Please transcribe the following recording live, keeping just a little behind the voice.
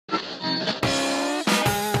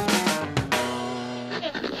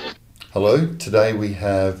Hello, today we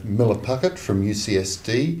have Miller Puckette from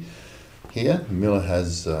UCSD here. Miller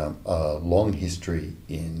has a long history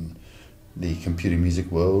in the computer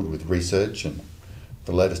music world with research and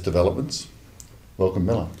the latest developments. Welcome,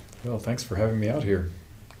 Miller. Well, thanks for having me out here.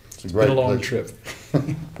 It's been a long trip.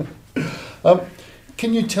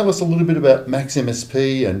 Can you tell us a little bit about Max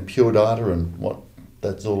MSP and Pure Data and what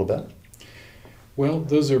that's all about? Well,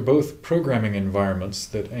 those are both programming environments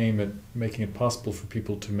that aim at making it possible for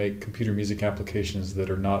people to make computer music applications that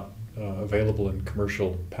are not available in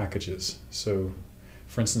commercial packages. So,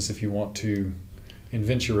 for instance, if you want to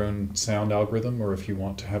invent your own sound algorithm, or if you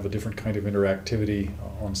want to have a different kind of interactivity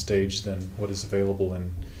on stage than what is available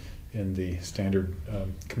in the standard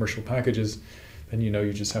commercial packages, then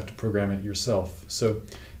you just have to program it yourself. So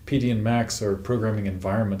PD and Max are programming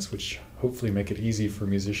environments which hopefully make it easy for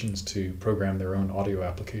musicians to program their own audio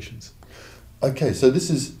applications. Okay, so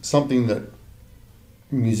this is something that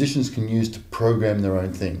musicians can use to program their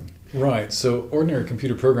own thing. Right, so ordinary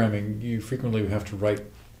computer programming, you frequently have to write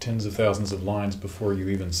tens of thousands of lines before you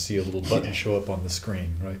even see a little button show up on the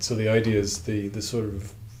screen, right? So the idea is the sort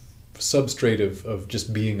of substrate of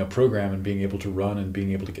just being a program and being able to run and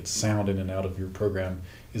being able to get sound in and out of your program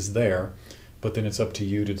is there. But then it's up to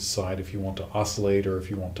you to decide if you want to oscillate, or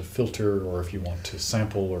if you want to filter, or if you want to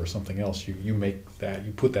sample or something else. You make that,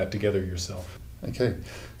 you put that together yourself. Okay,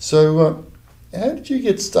 so how did you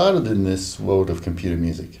get started in this world of computer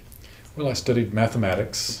music? Well, I studied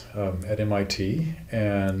mathematics at MIT,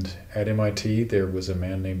 and at MIT there was a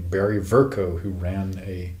man named Barry Vercoe who ran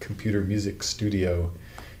a computer music studio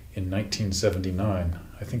in 1979.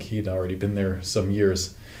 I think he'd already been there some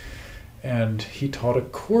years. And he taught a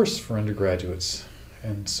course for undergraduates.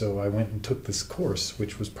 And so I went and took this course,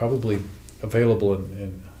 which was probably available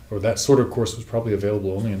or that sort of course was probably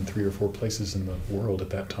available only in 3 or 4 places in the world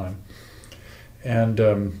at that time. And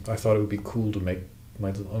I thought it would be cool to make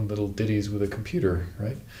my own little ditties with a computer,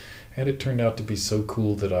 right? And it turned out to be so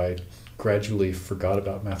cool that I gradually forgot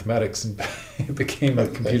about mathematics and became a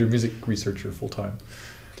computer music researcher full-time.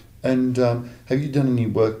 And have you done any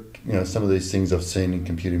work? Some of these things I've seen in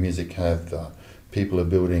computer music have people are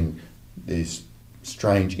building these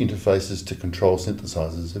strange interfaces to control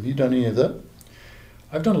synthesizers. Have you done any of that?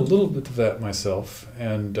 I've done a little bit of that myself,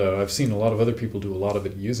 and I've seen a lot of other people do a lot of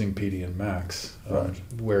it using PD and Max, right.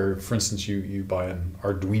 Where, for instance, you buy an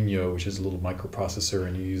Arduino, which is a little microprocessor,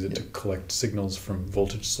 and you use it to collect signals from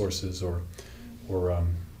voltage sources or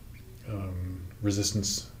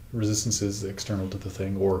resistances external to the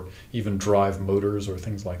thing, or even drive motors or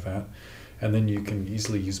things like that. And then you can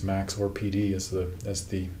easily use Max or PD as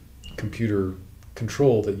the computer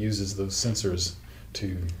control that uses those sensors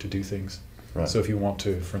to do things. Right. So if you want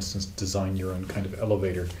to, for instance, design your own kind of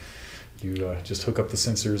elevator, you just hook up the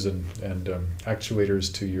sensors and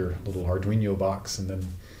actuators to your little Arduino box, and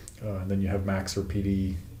then you have Max or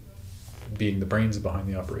PD being the brains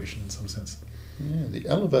behind the operation in some sense. Yeah, the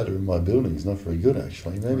elevator in my building is not very good,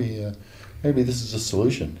 actually. Maybe this is a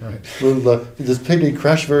solution. Right. Well, does PD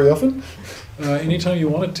crash very often? Anytime you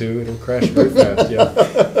want it to, it'll crash very fast. Yeah.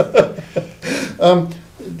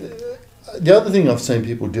 The other thing I've seen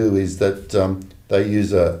people do is that they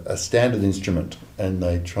use a standard instrument and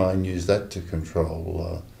they try and use that to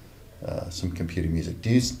control some computer music. Do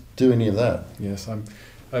you do any of that? Yes,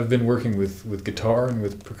 I've been working with guitar and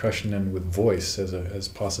with percussion and with voice as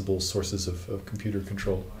possible sources of computer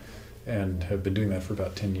control, and have been doing that for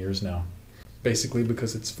about 10 years now, basically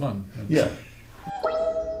because it's fun. Yeah.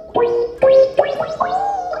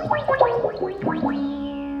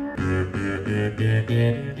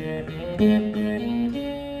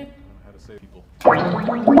 How to say people.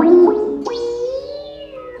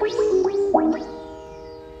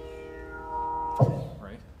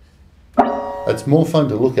 It's more fun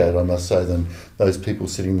to look at, I must say, than those people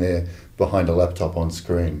sitting there behind a laptop on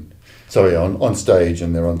screen. Sorry, on stage,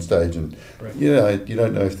 and they're on stage, and right. you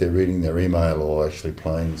don't know if they're reading their email or actually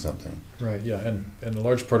playing something. Right, yeah, and a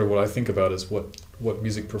large part of what I think about is what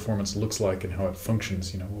music performance looks like and how it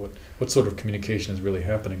functions. What sort of communication is really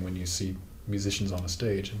happening when you see musicians on a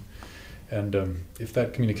stage, and if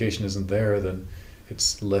that communication isn't there, then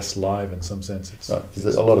it's less live in some sense. A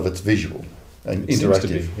lot of it's visual and interactive.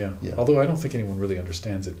 Seems to be, yeah. Although I don't think anyone really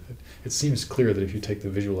understands it. It seems clear that if you take the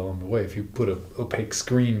visual element away, if you put an opaque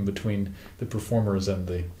screen between the performers and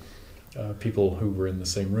the people who were in the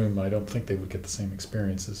same room, I don't think they would get the same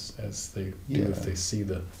experiences as they do if they see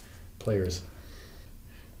the players.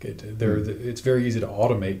 It's very easy to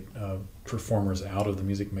automate performers out of the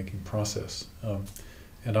music making process.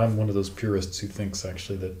 And I'm one of those purists who thinks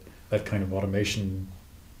actually that kind of automation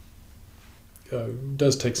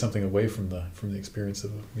does take something away from the experience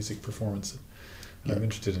of a music performance. Yeah. I'm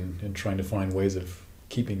interested in trying to find ways of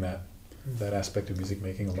keeping that aspect of music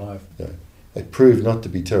making alive. Yeah. It proved not to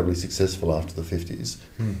be terribly successful after the 50s.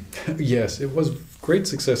 Yes, it was great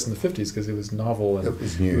success in the 50s because it was novel and it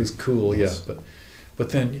was new. It was cool. Yes. Yeah, but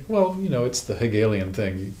then, well, it's the Hegelian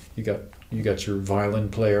thing. You got your violin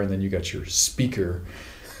player, and then you got your speaker,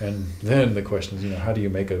 and then the question is, how do you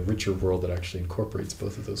make a richer world that actually incorporates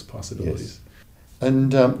both of those possibilities? Yes.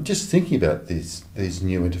 And just thinking about these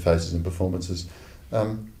new interfaces and performances,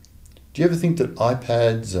 do you ever think that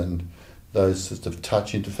iPads and those sorts of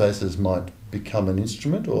touch interfaces might become an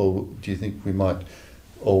instrument, or do you think we might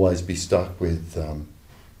always be stuck with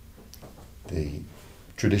the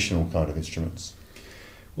traditional kind of instruments?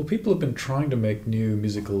 Well, people have been trying to make new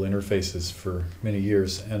musical interfaces for many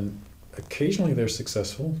years, and occasionally they're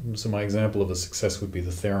successful. So my example of a success would be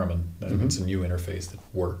the theremin. It's a new interface that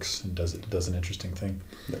works and does an interesting thing.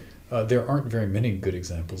 Yep. There aren't very many good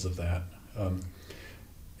examples of that.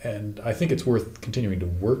 And I think it's worth continuing to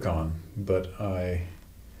work on, but I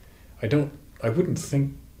wouldn't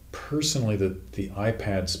think personally that the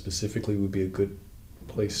iPad specifically would be a good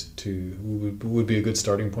place would be a good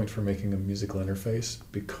starting point for making a musical interface,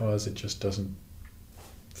 because it just doesn't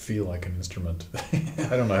feel like an instrument.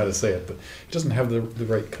 I don't know how to say it, but it doesn't have the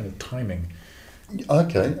right kind of timing.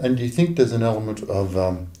 Okay, and do you think there's an element of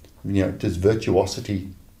does virtuosity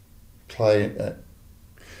play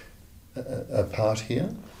a part here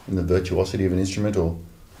in the virtuosity of an instrument, or?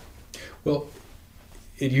 Well,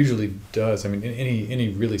 it usually does. I mean, any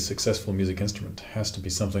really successful music instrument has to be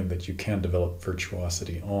something that you can develop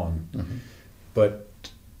virtuosity on. Mm-hmm. But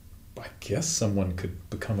I guess someone could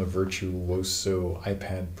become a virtuoso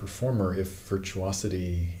iPad performer if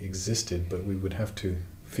virtuosity existed, but we would have to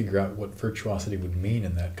figure out what virtuosity would mean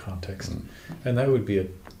in that context. Mm-hmm. And that would be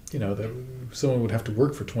that someone would have to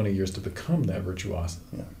work for 20 years to become that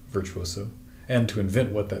virtuoso, and to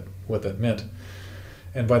invent what that meant.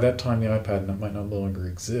 And by that time, the iPad might no longer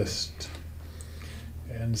exist.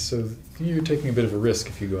 And so you're taking a bit of a risk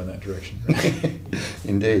if you go in that direction.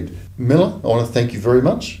 Indeed. Miller, I want to thank you very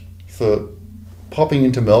much for popping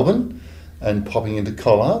into Melbourne and popping into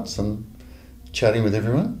Collarts and chatting with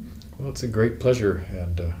everyone. Well, it's a great pleasure.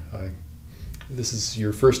 And this is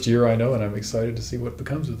your first year, I know, and I'm excited to see what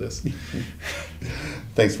becomes of this.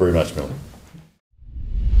 Thanks very much, Miller.